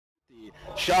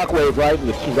Shockwave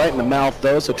right in the mouth,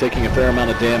 though, so taking a fair amount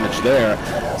of damage there.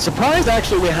 Surprised,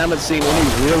 actually, we haven't seen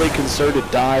any really concerted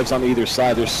dives on either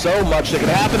side. There's so much that could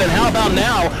happen, and how about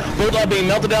now? Bulldog being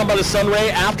melted down by the Sun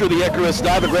Ray after the Icarus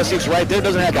dive. Aggressive's right there,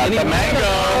 doesn't have any mango.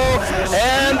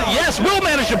 And yes, will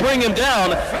manage to bring him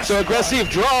down. So Aggressive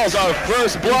draws our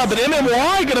first blood, but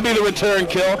MMY going to be the return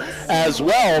kill, as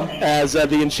well as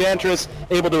the Enchantress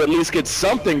able to at least get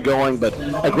something going, but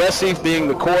Aggressive being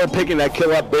the core, picking that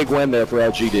kill up, big win there for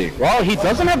LGD. Well, he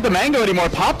doesn't have the mango anymore,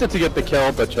 popped it to get the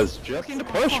kill, but just looking to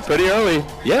push pretty early.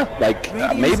 Yeah, like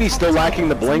maybe still lacking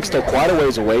the blink, still quite a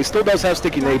ways away, still does have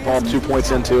sticky napalm, 2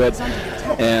 points into it,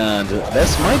 and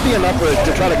this might be enough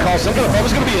to try to call something. That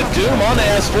was going to be a doom on the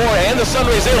S4, and the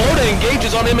Sunrays there. Loda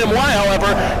engages on MMY,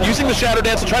 however, using the Shadow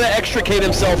Dance to try to extricate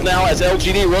himself now as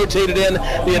LGD rotated in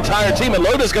the entire team, and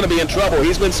Loda's going to be in trouble.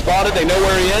 He's been spotted, they know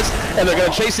where he is, and they're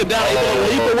going to chase him down, able to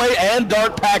leap away and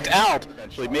dart packed out.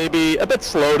 Eventually, maybe a bit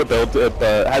slow to build,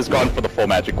 has gone for the full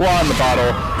magic wand, the bottle,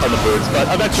 and the boots, but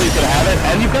eventually he's going to have it,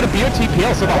 and you've got a beer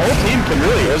TPL, so the whole team can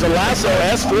really... There's a lasso,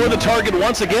 S4 the target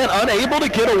once again, unable to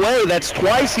get away. That's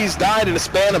twice he's died in a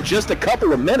span of just a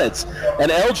couple of minutes,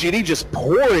 and LGD just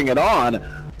pouring it on.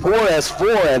 Poor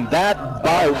S4, and that,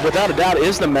 without a doubt,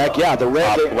 is the mech. Yeah, the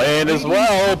red lane as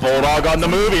well. Bulldog on the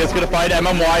move. He's going to find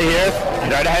MMY here.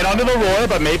 Try to head onto the roar,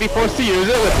 but maybe forced to use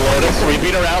it with Loda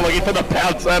sweeping around, looking for the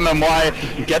bounce.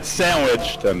 MMY gets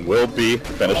sandwiched and will be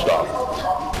finished off.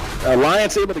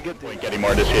 Alliance able to get getting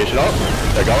more initiation.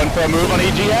 Oh, they're going for a move on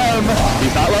EGM.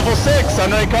 He's not level 6.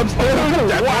 Sunray comes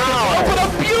through. Wow! But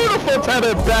a beautiful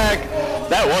tether back.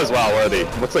 That was WoW worthy.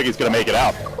 Looks like he's going to make it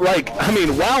out. Like, I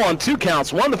mean, WoW on 2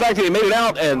 counts. One, the fact that he made it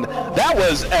out, and that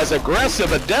was as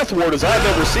aggressive a death ward as I've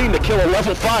ever seen to kill a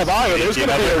level 5 Iron. There's going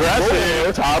to be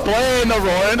aggressive. Top lane, the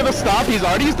roar into the stop. He's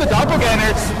already used the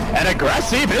doppelganger. And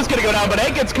Aggressive is going to go down, but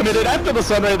Egg gets committed after the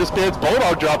Sunray of the Spirits.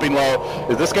 Bulldog dropping low.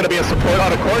 Is this going to be a support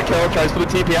on a core kill? Tries for the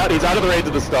TP out. He's out of the range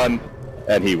of the stun,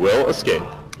 and he will escape.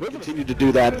 We'll continue to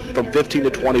do that from 15 to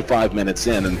 25 minutes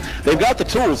in, and they've got the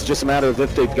tools, just a matter of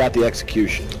if they've got the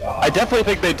execution. I definitely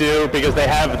think they do, because they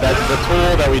have the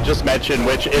tool that we just mentioned,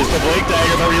 which is the Blink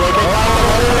Dagger, the relocate.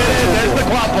 There's the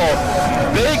Quapple.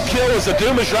 Big kill as the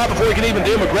Doom is dropped before he can even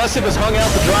Doom. Aggressive is hung out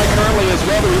to dry currently as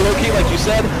well. The relocate, like you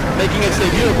said, making its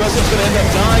debut. Aggressive's going to end up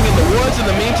dying in the woods. In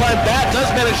the meantime, Bat does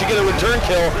manage to get a return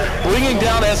kill, bringing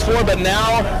down S4, but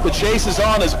now the chase is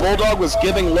on as Bulldog was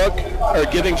giving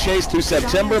chase to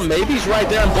September. Maybe he's right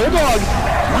there, and Bulldog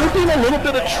might be in a little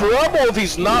bit of trouble if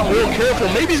he's not real careful.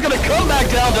 Maybe he's going to come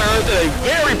back down to earth in a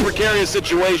very precarious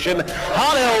situation.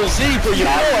 Hot LZ for you.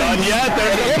 Not done yet.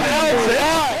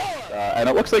 And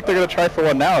it looks like they're going to try for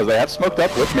one now, as they have smoked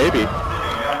up with maybe.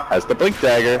 Has the Blink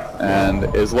Dagger,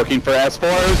 and is looking for S4,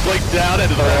 who's blinked down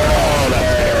into the... Oh,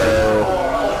 that's terrible.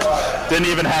 Didn't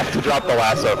even have to drop the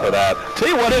lasso for that. Tell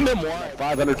you what, MMY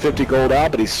 550 gold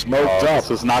out, but he's smoked up.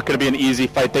 This is not going to be an easy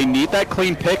fight. They need that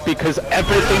clean pick because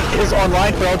everything is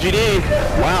online for LGD.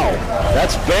 Wow,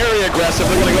 that's very aggressive.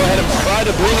 They're going to go ahead and try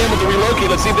to bring in with the relocate.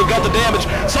 Let's see if they've got the damage.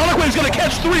 Sonic Wave's going to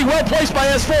catch 3, well placed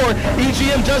by S4.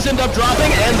 EGM does end up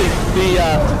dropping, and the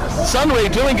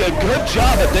Sunray doing a good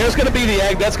job, but there's going to be the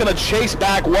egg. That's going to chase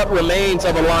back what remains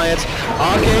of Alliance.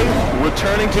 Ake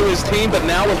returning to his team, but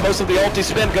now with most of the ulti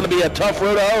spent, going to be a tough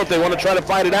road to hoe if they want to try to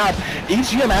fight it out.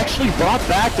 EGM actually brought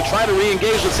back to try to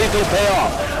re-engage. Let's see if it'll pay off.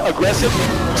 Aggressive,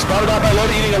 started out by Loda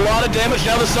eating a lot of damage.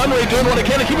 Now the Sunray doing what it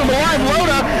can to keep him alive.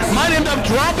 Loda might end up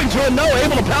dropping to a no,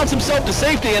 able to pounce himself to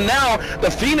safety, and now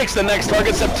the Phoenix, the next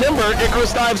target. September,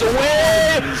 Icarus dives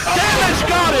away. Damage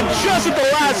got him just at the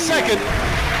last second.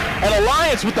 And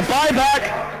Alliance with the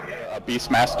buyback.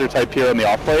 Beastmaster type hero in the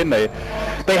offlane.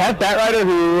 They have Batrider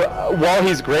who, while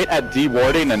he's great at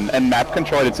de-warding and map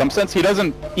control in some sense, he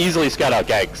doesn't easily scout out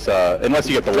ganks unless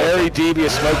you get the very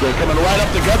devious smoke game coming right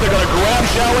up the gut. They're going to grab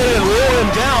Shaolin and reel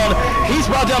him down. He's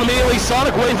brought down immediately.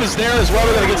 Sonic Wave is there as well.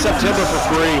 They're going to get September for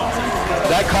free.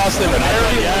 That cost him an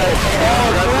area.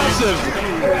 Aggressive.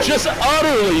 Just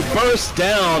utterly burst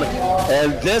down,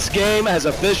 and this game has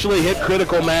officially hit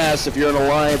critical mass if you're an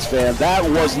Alliance fan. That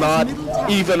was not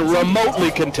even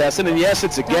remotely contested, and yes,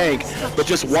 it's a gank, but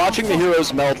just watching the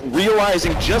heroes melt,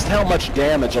 realizing just how much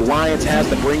damage Alliance has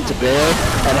to bring to bear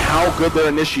and how good their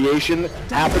initiation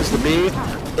happens to be,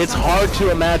 it's hard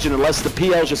to imagine unless the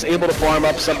PL is just able to farm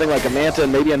up something like a Manta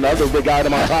and maybe another big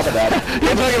item on top of that.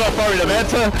 You're talking about farming a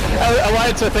Manta?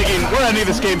 Alliance are thinking, we're going to need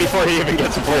this game before he even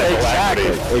gets a play.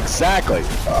 Exactly.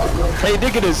 Hey, he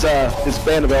did get his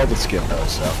Band of Elven skin though,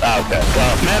 so. Okay,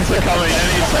 well, Manta coming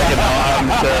any second now, I'm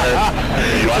sure.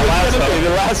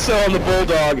 The lasso on the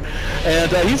Bulldog, and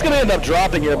he's going to end up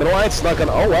dropping here, but Alliance snuck on,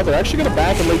 oh well, they're actually going to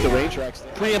back and lead the rain tracks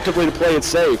preemptively to play it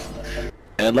safe.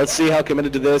 And let's see how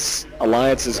committed to this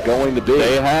Alliance is going to be.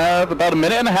 They have about a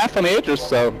minute and a half on the Aegis,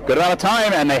 so good amount of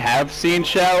time, and they have seen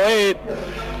Shao 8.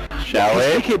 Shao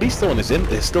 8. BKB still in his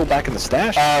is still back in the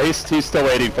stash. He's still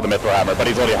waiting for the Mithril Hammer, but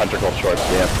he's only 100 gold short.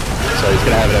 Yeah. So he's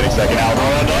gonna have it any second now.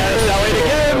 Shao 8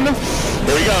 again.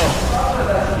 Here we go.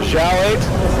 Shao 8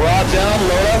 brought down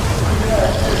Loda.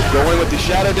 Going with the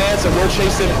Shadow Dance, and we'll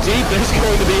chase him deep. There's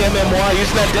going to be MMY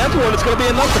using that Death Ward. It's going to be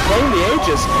enough to claim the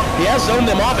Aegis. He has zoned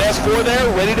them off. S4 there,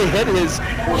 ready to hit his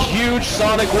huge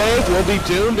Sonic Wave. Will be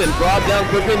doomed and brought down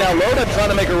quickly. Now Loda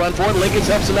trying to make a run for it. Lincoln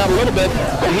helps him out a little bit,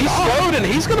 but he's slowed and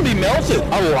he's going to be melted.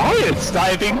 Alliance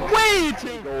diving way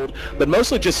too gold, but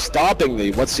mostly just stopping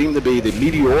the what seemed to be the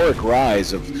meteoric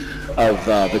rise of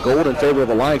the gold in favor of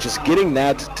Alliance. Just getting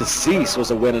that to cease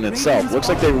was a win in itself. Looks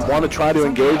like they want to try to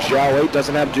engage. Xiao 8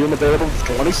 doesn't have Doom available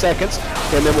for 20 seconds.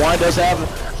 And then Y does have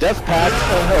Death Pact,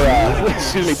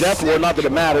 Death Ward, not that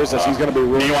it matters, as he's going to be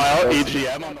ruined. Meanwhile,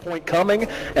 EGM on the point coming,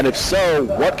 and if so,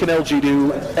 what can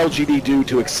LGD do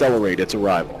to accelerate its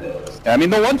arrival? I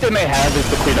mean, the one thing they have is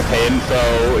the Queen of Pain,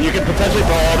 so you can potentially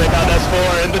brawl. They found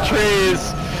S4 in the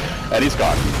trees, and he's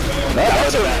gone.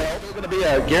 That's going to be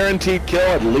a guaranteed kill,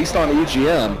 at least on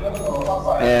EGM.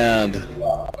 And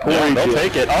they'll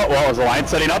take it. Oh, well, is Alliance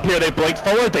setting up here? They blinked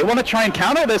forward. They want to try and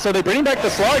counter this, so they bring back the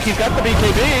Slug. He's got the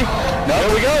BKB. No,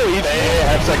 there we go. They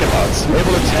have second thoughts.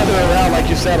 Able to tether around, like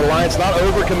you said, Alliance not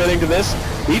overcommitting to this.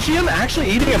 EGM actually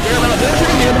eating a fair amount of damage. They're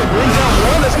going to be able to bring down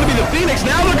one. That's going to be the Phoenix.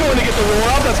 Now they're going to get the roar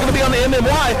off. That's going to be on the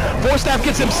MMY. Forstaff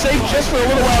gets him safe just for a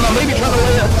little while. Now maybe trying to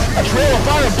lay a trail of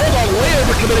fire. Bulldog way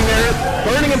overcommitting there,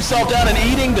 burning himself down and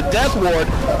eating the Death Ward.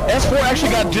 S4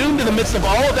 actually got doomed in the midst of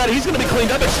all of that. He's going to be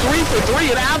cleaned up. It's 3 for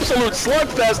 3, an absolute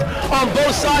slugfest on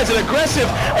both sides. And Aggressive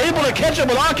able to catch up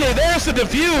with Ake. There's the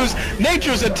defuse.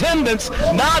 Nature's attendance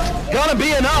not going to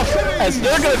be enough as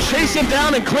they're going to chase him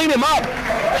down and clean him up.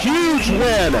 Huge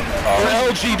win for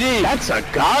LGD. That's a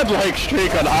godlike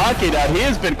streak on Aki. Now he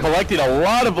has been collecting a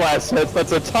lot of last hits.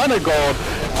 That's a ton of gold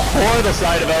for the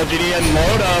side of LGD, and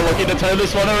Loda looking to turn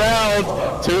this one around.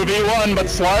 2v1, but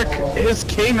Slark is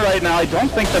king right now. I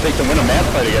don't think that they can win a match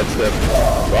fight against him.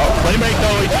 Well, playmate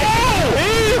though.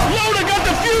 Loda got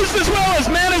defused as well as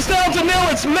man is down to nil.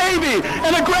 It's maybe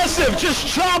an Aggressive just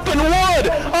chopping wood.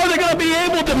 Are they going to be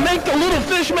able to make the little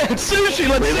fishman sushi?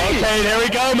 Let's see. Okay, here we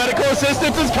go. Medical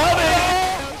assistance is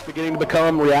coming. Beginning to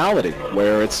become reality,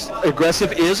 where it's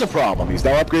Aggressive is a problem. He's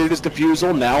now upgraded his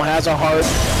defusal, now has a hard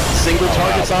single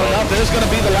target's on enough. There's going to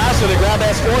be the last one. They grab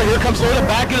S4. Here comes Loda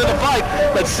back into the fight.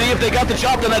 Let's see if they got the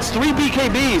job done. That's 3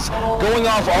 BKBs going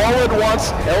off all at once.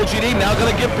 LGD now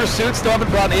going to give pursuit. Still haven't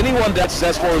brought anyone down.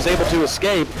 S4 was able to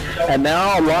escape. And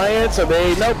now Alliance, are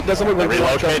they? Nope, doesn't look like they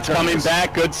want to try to turn coming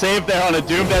back. Good save there on a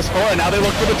doomed S4. And now they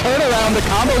look for the turnaround. The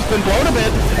combo's been blown a bit,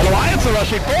 and Alliance are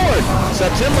rushing forward.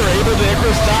 September able to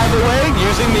Icarus dive away,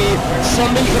 using the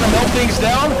Sunbeam to melt things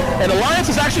down. And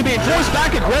Alliance is actually being forced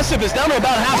back. Aggressive is down to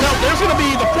about half health. There's going to be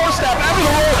the Forstaff after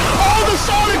the roll. Oh, the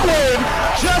Sonic Wave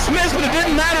just missed, but it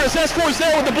didn't matter as S4's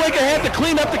there with the blink ahead to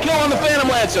clean up the kill on the Phantom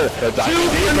Lancer.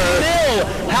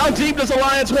 2-0. How deep does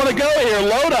Alliance want to go here?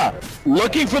 Loda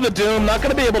looking for the Doom, not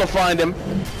going to be able to find him.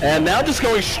 And now just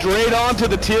going straight on to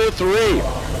the tier 3.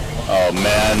 Oh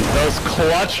man, those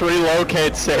clutch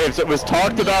relocate saves. It was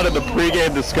talked about in the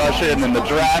pregame discussion in the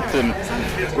draft, and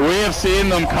we have seen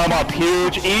them come up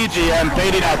huge. EGM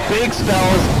fading out big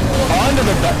spells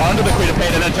onto the Queen of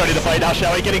Pain and then turning to fight. Now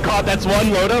Shelly getting caught. That's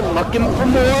one. Loda looking for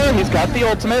more. He's got the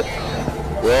ultimate.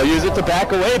 We'll use it to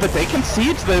back away, but they can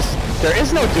siege this. There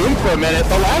is no Doom for a minute.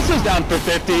 The last is down for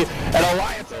 50, and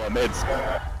Alliance it's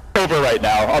over right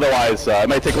now. Otherwise, it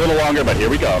might take a little longer, but here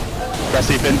we go.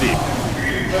 Pressy in deep.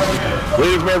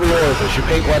 Waiting for every orifice. You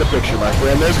paint quite a picture, my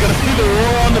friend. There's going to be the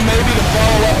roar on the maybe to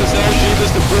follow up as LGD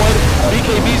is deployed.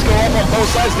 BKBs go off on both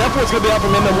sides. Definitely going to be out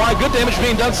from MMY. Good damage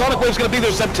being done. Sonic Wave's going to be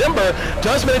there. September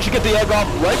does manage to get the egg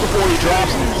off right before he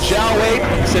drops. Xiao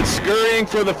 8 sits scurrying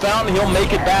for the fountain. He'll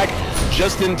make it back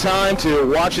just in time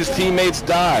to watch his teammates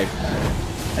die.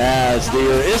 As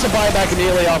there is a buyback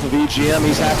immediately off of EGM.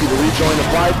 He's happy to rejoin the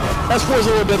fight. S4's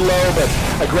a little bit low, but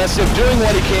Aggressive doing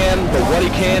what he can, but what he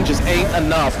can just ain't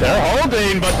enough. They're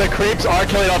holding, but the creeps are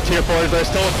killing off tier 4s. There's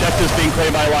still objectives being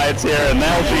claimed by Alliance here, and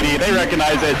LGD, they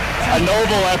recognize it. A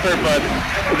noble effort, but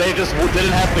they just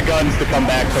didn't have the guns to come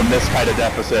back from this kind of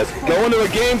deficit. Going to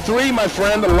a game 3, my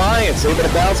friend. Alliance able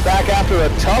to bounce back after a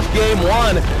tough game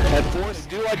 1, and Force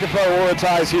do like to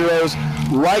prioritize heroes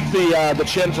like the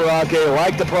Chen for Ake,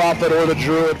 like the Prophet or the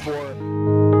Druid for